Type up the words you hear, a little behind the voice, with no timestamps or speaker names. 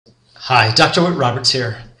Hi, Dr. Whit Roberts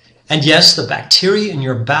here. And yes, the bacteria in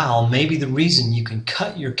your bowel may be the reason you can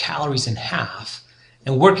cut your calories in half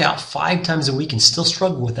and work out 5 times a week and still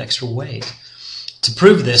struggle with extra weight. To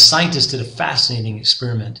prove this, scientists did a fascinating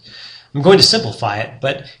experiment. I'm going to simplify it,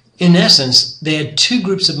 but in essence, they had 2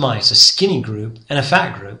 groups of mice, a skinny group and a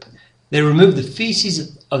fat group. They removed the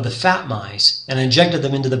feces of the fat mice and injected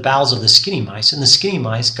them into the bowels of the skinny mice, and the skinny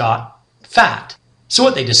mice got fat. So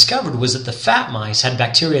what they discovered was that the fat mice had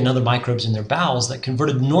bacteria and other microbes in their bowels that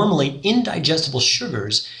converted normally indigestible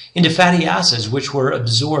sugars into fatty acids, which were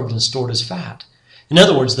absorbed and stored as fat. In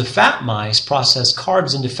other words, the fat mice processed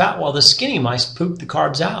carbs into fat while the skinny mice pooped the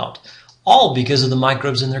carbs out, all because of the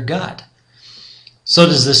microbes in their gut. So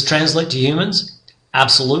does this translate to humans?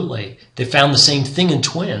 Absolutely. They found the same thing in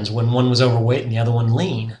twins when one was overweight and the other one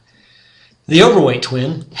lean. The overweight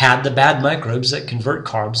twin had the bad microbes that convert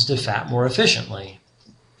carbs to fat more efficiently.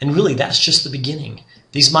 And really, that's just the beginning.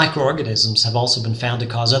 These microorganisms have also been found to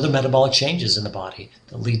cause other metabolic changes in the body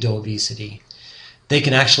that lead to obesity. They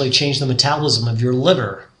can actually change the metabolism of your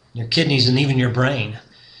liver, your kidneys, and even your brain.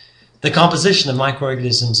 The composition of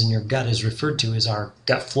microorganisms in your gut is referred to as our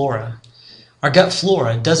gut flora. Our gut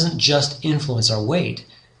flora doesn't just influence our weight.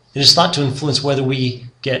 It is thought to influence whether we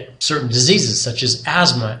get certain diseases such as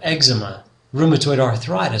asthma, eczema, rheumatoid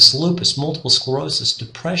arthritis, lupus, multiple sclerosis,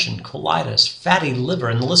 depression, colitis, fatty liver,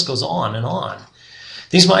 and the list goes on and on.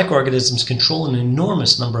 These microorganisms control an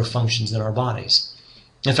enormous number of functions in our bodies.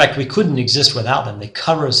 In fact, we couldn't exist without them. They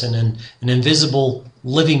cover us in an invisible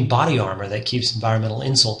living body armor that keeps environmental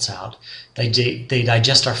insults out. They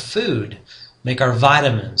digest our food, make our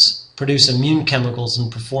vitamins, produce immune chemicals,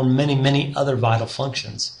 and perform many, many other vital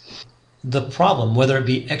functions. The problem, whether it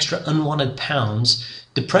be extra unwanted pounds,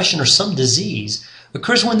 depression, or some disease,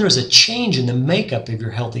 occurs when there is a change in the makeup of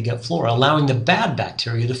your healthy gut flora, allowing the bad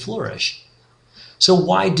bacteria to flourish. So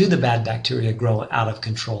why do the bad bacteria grow out of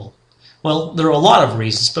control? Well, there are a lot of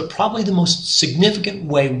reasons, but probably the most significant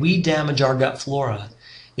way we damage our gut flora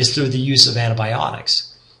is through the use of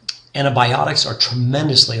antibiotics. Antibiotics are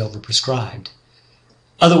tremendously overprescribed.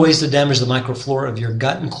 Other ways to damage the microflora of your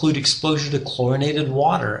gut include exposure to chlorinated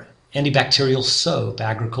water, antibacterial soap,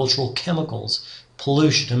 agricultural chemicals,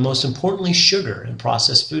 pollution, and most importantly, sugar and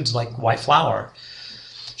processed foods like white flour.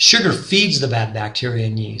 Sugar feeds the bad bacteria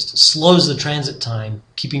and yeast, slows the transit time,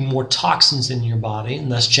 keeping more toxins in your body, and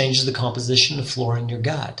thus changes the composition of flora in your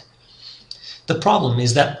gut. The problem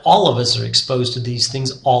is that all of us are exposed to these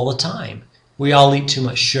things all the time. We all eat too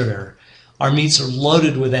much sugar. Our meats are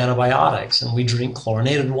loaded with antibiotics, and we drink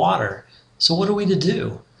chlorinated water. So what are we to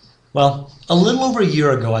do? Well, a little over a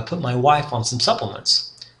year ago, I put my wife on some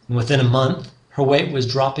supplements, and within a month, her weight was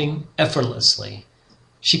dropping effortlessly.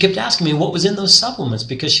 She kept asking me what was in those supplements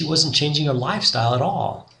because she wasn't changing her lifestyle at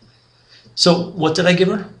all. So what did I give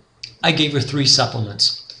her? I gave her 3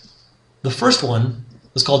 supplements. The first one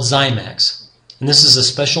was called Zymex, and this is a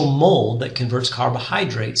special mold that converts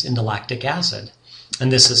carbohydrates into lactic acid, and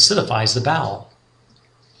this acidifies the bowel.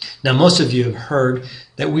 Now, most of you have heard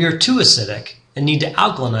that we are too acidic and need to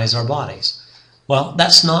alkalinize our bodies. Well,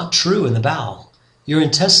 that's not true in the bowel. Your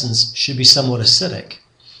intestines should be somewhat acidic.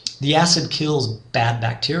 The acid kills bad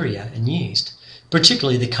bacteria and yeast,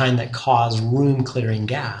 particularly the kind that cause room-clearing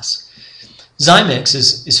gas. Zymex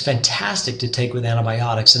is fantastic to take with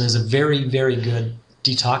antibiotics and is a very, very good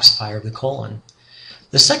detoxifier of the colon.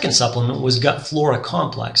 The second supplement was Gut Flora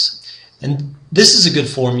Complex, and this is a good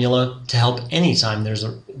formula to help anytime there's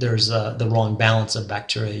the wrong balance of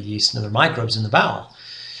bacteria, yeast, and other microbes in the bowel.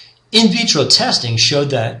 In vitro testing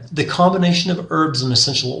showed that the combination of herbs and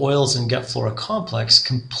essential oils in Gut Flora Complex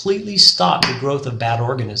completely stopped the growth of bad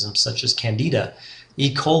organisms such as Candida,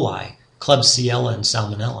 E. coli, Klebsiella, and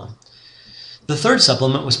Salmonella. The third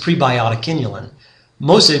supplement was prebiotic inulin.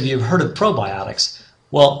 Most of you have heard of probiotics.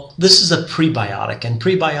 Well, this is a prebiotic, and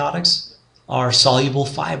prebiotics are soluble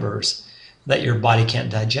fibers that your body can't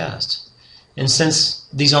digest. And since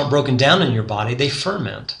these aren't broken down in your body, they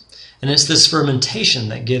ferment. And it's this fermentation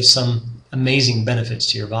that gives some amazing benefits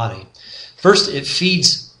to your body. First, it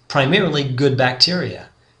feeds primarily good bacteria.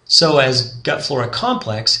 So as Gut Flora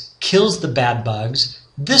Complex kills the bad bugs,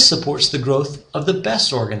 this supports the growth of the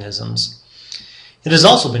best organisms. It has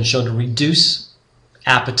also been shown to reduce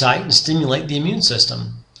appetite and stimulate the immune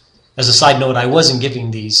system. As a side note, I wasn't giving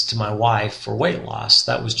these to my wife for weight loss.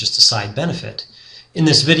 That was just a side benefit. In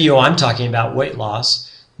this video, I'm talking about weight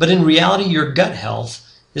loss, but in reality, your gut health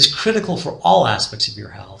is critical for all aspects of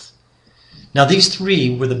your health. Now, these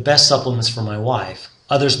 3 were the best supplements for my wife.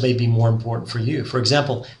 Others may be more important for you. For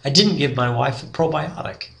example, I didn't give my wife a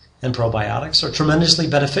probiotic, and probiotics are tremendously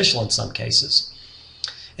beneficial in some cases.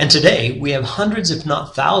 And today, we have hundreds, if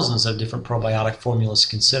not thousands, of different probiotic formulas to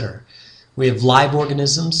consider. We have live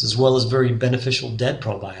organisms as well as very beneficial dead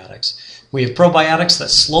probiotics. We have probiotics that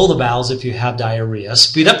slow the bowels if you have diarrhea,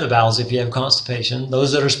 speed up the bowels if you have constipation,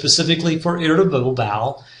 those that are specifically for irritable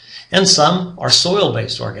bowel, and some are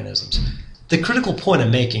soil-based organisms. The critical point I'm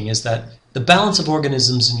making is that the balance of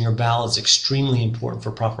organisms in your bowel is extremely important for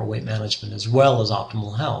proper weight management as well as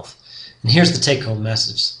optimal health. And here's the take-home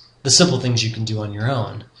message, the simple things you can do on your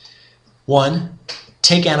own. 1.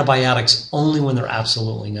 Take antibiotics only when they're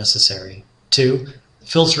absolutely necessary. 2.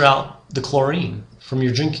 Filter out the chlorine from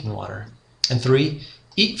your drinking water. And 3.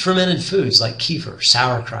 Eat fermented foods like kefir,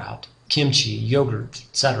 sauerkraut, kimchi, yogurt,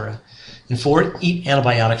 etc. And 4. Eat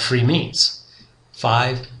antibiotic-free meats.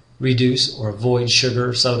 5. Reduce or avoid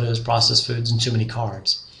sugar, sodas, processed foods, and too many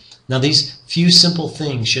carbs. Now, these few simple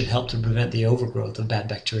things should help to prevent the overgrowth of bad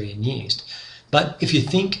bacteria and yeast. But if you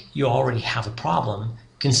think you already have a problem,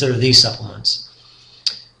 consider these supplements.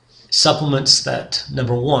 Supplements that,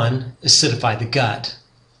 number 1, acidify the gut.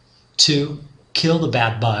 2, kill the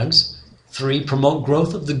bad bugs. 3, promote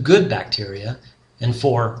growth of the good bacteria. And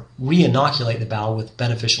 4, re-inoculate the bowel with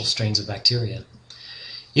beneficial strains of bacteria.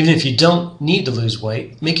 Even if you don't need to lose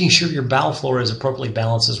weight, making sure your bowel flora is appropriately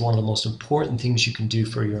balanced is one of the most important things you can do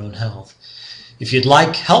for your own health. If you'd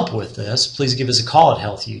like help with this, please give us a call at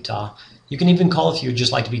Health Utah. You can even call if you would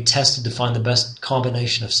just like to be tested to find the best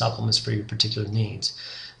combination of supplements for your particular needs.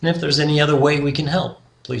 And if there's any other way we can help,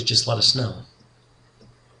 please just let us know.